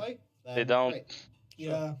 gameplay, then They don't. great.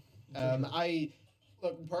 Yeah. I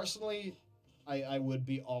look personally, I would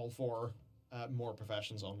be all for more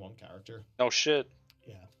professions on one character. No shit.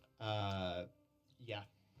 Yeah. Yeah,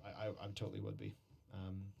 I totally would be.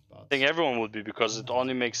 But I think everyone would be because it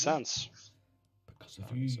only makes sense. Because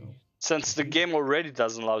if you Since the game already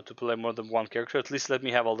doesn't allow you to play more than one character, at least let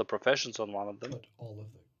me have all the professions on one of them. put all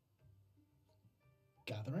of the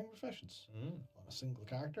gathering professions on a single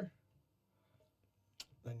character,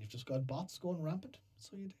 then you've just got bots going rampant.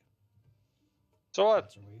 So you do. So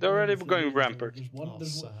what? They're already going rampant.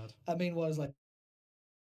 Sad. I mean, what is like?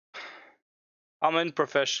 How many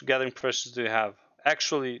gathering professions do you have?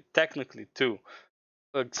 Actually, technically, two.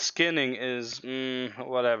 Like skinning is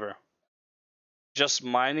whatever. Just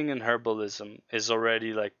mining and herbalism is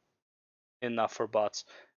already like enough for bots.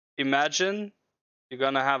 Imagine you're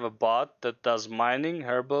gonna have a bot that does mining,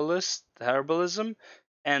 herbalism,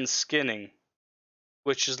 and skinning,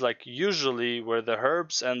 which is like usually where the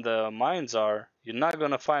herbs and the mines are. You're not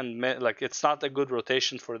gonna find like it's not a good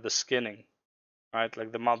rotation for the skinning, right?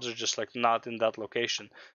 Like the mobs are just like not in that location.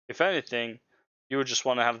 If anything, You just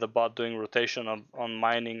want to have the bot doing rotation on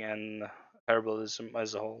mining and herbalism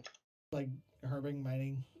as a whole. Like herbing,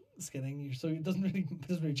 mining, skinning. So it doesn't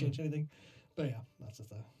really change anything. But yeah,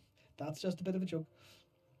 that's just a bit of a joke.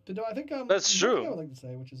 But no, I think That's one thing I true. would like to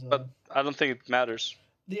say, which is But I don't think it matters.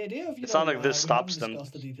 the idea of It's not like this we haven't stops them.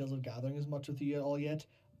 discussed the details of gathering as much with you all yet.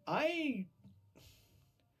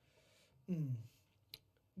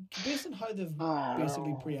 Based on how they've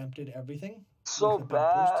basically preempted everything, So with the big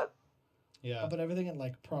post bad. Yeah. about everything and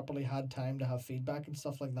like properly had time to have feedback and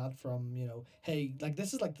stuff like that from, you know, hey, like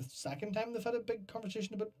this is like the second time they've had a big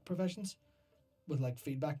conversation about professions with like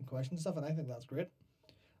feedback and questions and stuff, and I think that's great.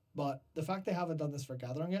 But the fact they haven't done this for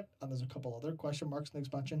gathering it, and there's a couple other question marks in the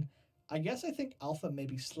expansion, I think alpha may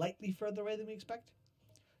be slightly further away than we expect,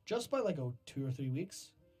 just by like 2 or 3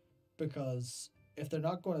 weeks, because if they're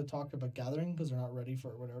not going to talk about gathering because they're not ready for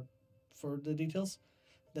whatever for the details,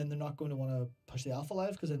 then they're not going to want to push the alpha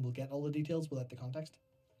live because then we'll get all the details without the context.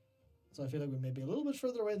 So I feel like we may be a little bit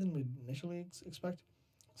further away than we initially expect.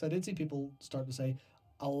 So I did see people start to say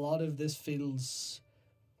a lot of this feels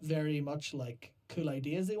very much like cool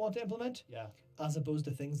ideas they want to implement, Yeah. as opposed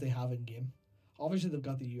to things they have in game. Obviously they've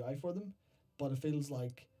got the UI for them, but it feels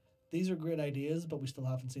like these are great ideas, but we still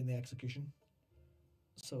haven't seen the execution.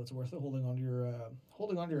 So it's worth it holding on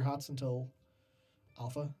to your hats until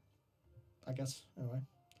alpha, I guess. Anyway,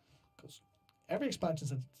 because every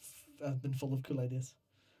expansion has been full of cool ideas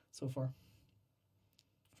so far,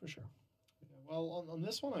 for sure. Well, on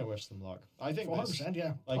this one, I wish them luck. I think 100%,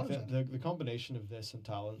 yeah. like 100%. the combination of this and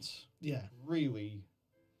talents, Yeah. really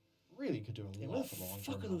could do a Yeah, lot what for the long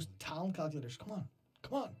fuck term. are those talent calculators? Come on.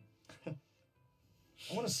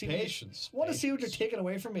 I want to see. Patience. I want to see what you're patience. taking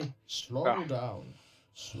away from me. Slow Ah. down.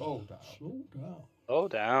 Slow down. Slow down. Slow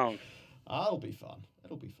down. That'll be fun.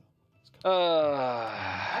 It'll be fun.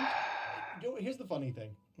 Here's the funny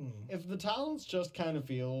thing. If the talents just kind of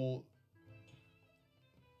feel...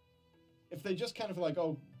 If they just kind of feel like,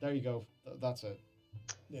 oh, there you go, that's it.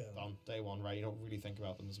 Yeah. Done. Day one, right? You don't really think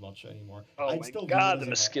about them as much anymore. Oh I'd my still view god, it the as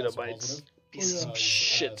mosquito as a bites. positive. Piece of Because,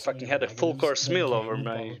 shit. so Fucking many had a full negatives, course then meal Cain over with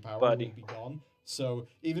my corporate power body. will be gone. So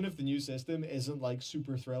even if the new system isn't like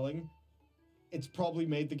super thrilling, it's probably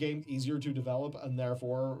made the game easier to develop and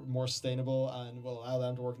therefore more sustainable and will allow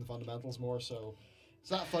them to work in the fundamentals more. So it's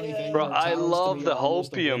that funny thing. Bro, where I talents to love me the are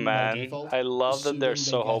almost a hopium, win by man. default, I love that they're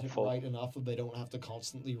assuming so they get hopeful. it right enough that they don't have to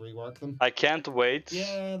constantly rework them. I can't wait.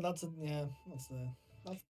 Yeah, that's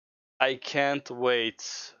I can't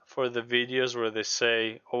wait for the videos where they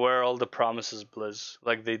say, oh, where are all the promises, Blizz?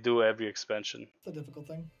 Like they do every expansion. it's a difficult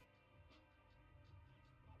thing.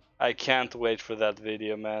 I can't wait for that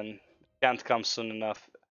video, man. Can't come soon enough.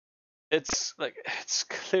 It's like, it's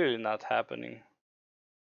clearly not happening.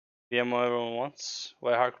 DMO everyone wants?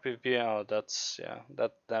 Why hard PvP? Oh, that's, yeah,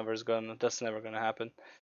 that's never gonna happen.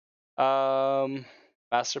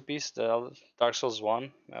 Masterpiece, the Dark Souls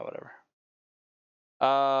 1? Yeah, whatever.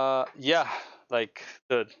 Yeah, like,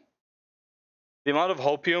 dude. The amount of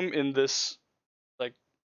hopium in this, like,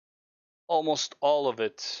 almost all of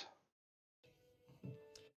it.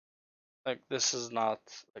 Like, this is not,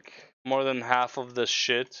 like, more than half of the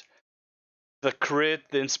shit. The crit,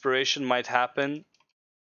 the inspiration might happen.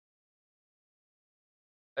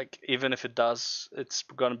 Like, even if it does, it's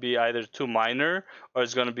gonna be either too minor or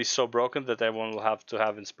it's gonna be so broken that everyone will have to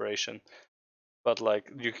have inspiration. But, like,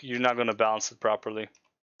 you're not gonna balance it properly.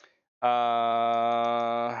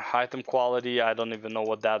 Item quality, I don't even know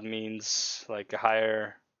what that means. Like a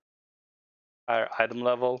higher item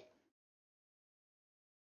level,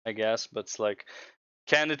 I guess. But it's like,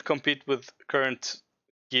 can it compete with current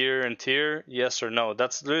gear and tier? Yes or no?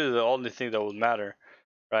 That's really the only thing that would matter,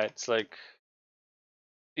 right? It's like,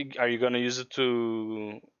 are you gonna use it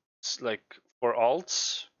to, like, for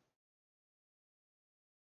alts?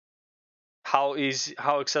 How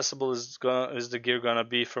accessible is the gear gonna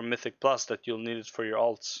be from Mythic Plus that you'll need it for your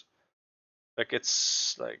alts? Like,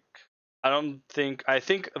 it's like, I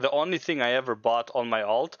think the only thing I ever bought on my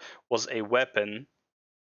alt was a weapon,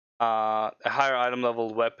 a higher item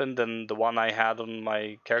level weapon than the one I had on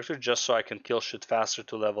my character, just so I can kill shit faster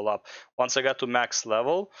to level up. Once I got to max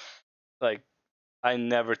level, like, I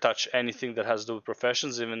never touch anything that has to do with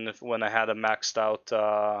professions, even if when I had a maxed out,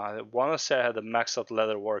 I want to say I had a maxed out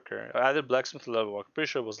leather worker, either blacksmith or leather worker. Pretty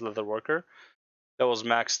sure it was leather worker that was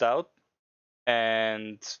maxed out,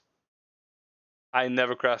 and I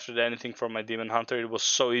never crafted anything for my demon hunter. It was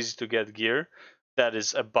so easy to get gear that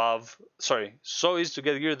is above, so easy to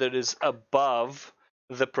get gear that is above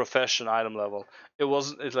the profession item level.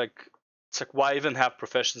 It's like why even have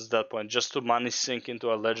professions at that point? Just to money sink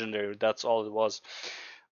into a legendary. That's all it was.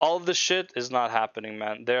 all of this shit is not happening,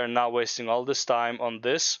 man. They are not wasting all this time on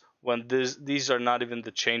this when these are not even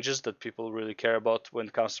the changes that people really care about when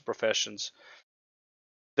it comes to professions.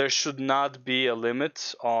 There should not be a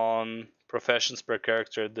limit on professions per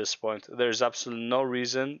character at this point. There's absolutely no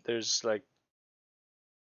reason. There's like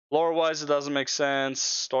lore wise it doesn't make sense,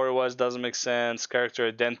 story wise doesn't make sense, character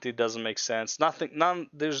identity doesn't make sense.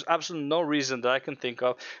 There's absolutely no reason that I can think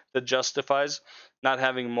of that justifies not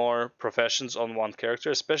having more professions on one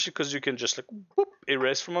character, especially because you can just like whoop,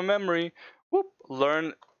 erase from a memory, whoop,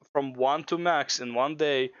 learn from 1 to max in one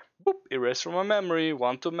day, whoop, erase from a memory,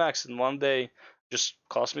 1 to max in one day. Just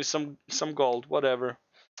cost me some gold, whatever.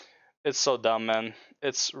 It's so dumb, man.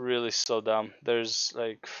 It's really so dumb. There's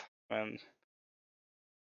like, man,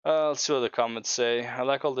 let's see what the comments say. I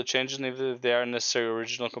like all the changes, even if they aren't necessarily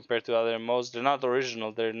original compared to other MMOs. They're not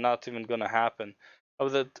original. They're not even gonna happen. Oh,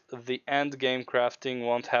 that the end game crafting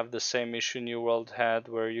won't have the same issue New World had,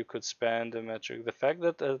 where you could spend a metric. The fact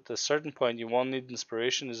that at a certain point you won't need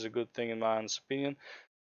inspiration is a good thing in my honest opinion.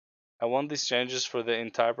 I want these changes for the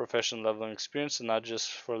entire profession leveling experience and not just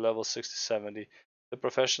for level 60 70. The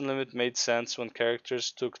profession limit made sense when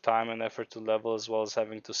characters took time and effort to level as well as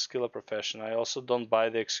having to skill a profession. I also don't buy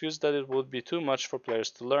the excuse that it would be too much for players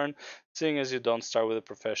to learn, seeing as you don't start with the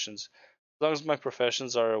professions. As long as my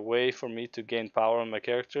professions are a way for me to gain power on my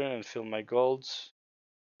character and fill my gold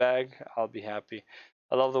bag, I'll be happy.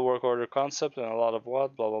 I love the work order concept and a lot of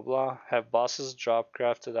what, blah blah blah. Have bosses drop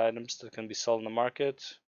crafted items that can be sold in the market.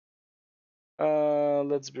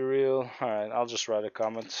 Let's be real. Alright, I'll just write a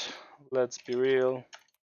comment. Let's be real.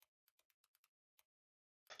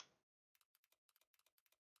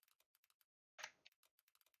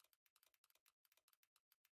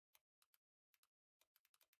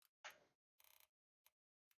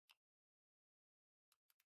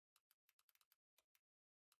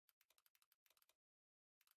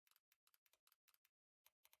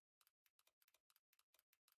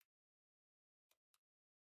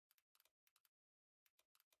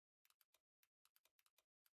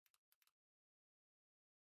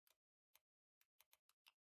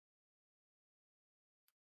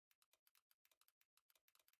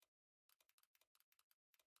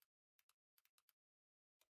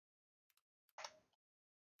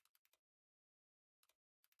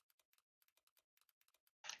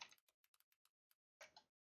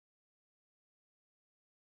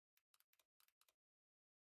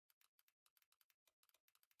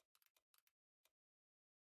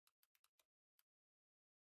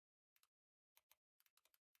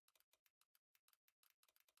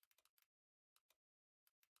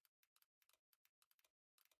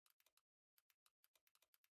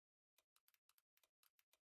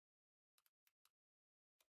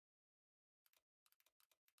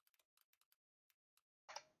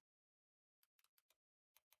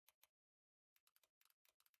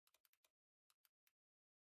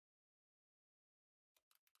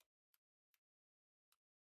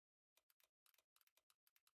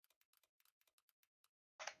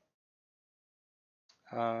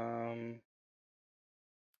 Um,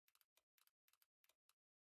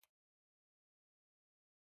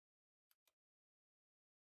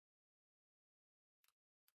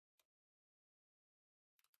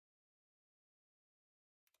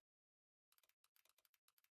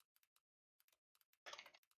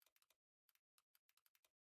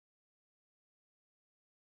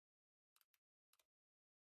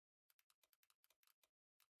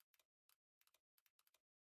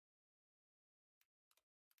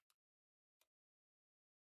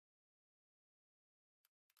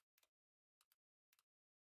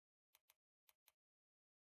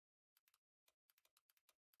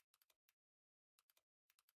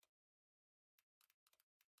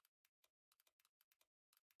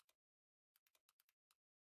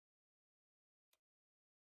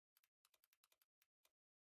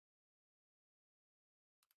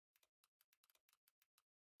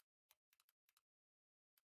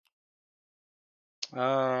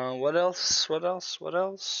 what else? What else? What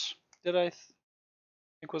else did I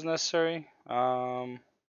think was necessary?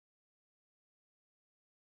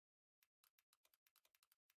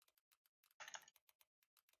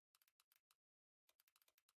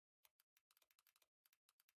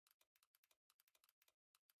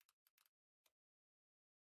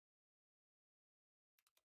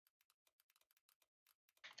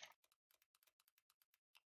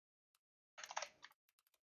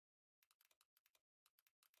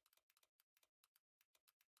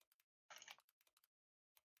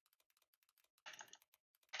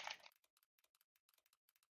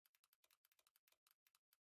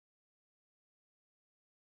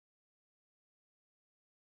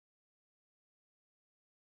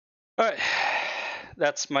 All right,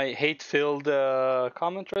 that's my hate-filled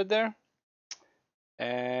comment right there.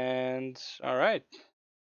 And all right,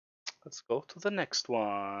 let's go to the next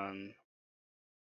one.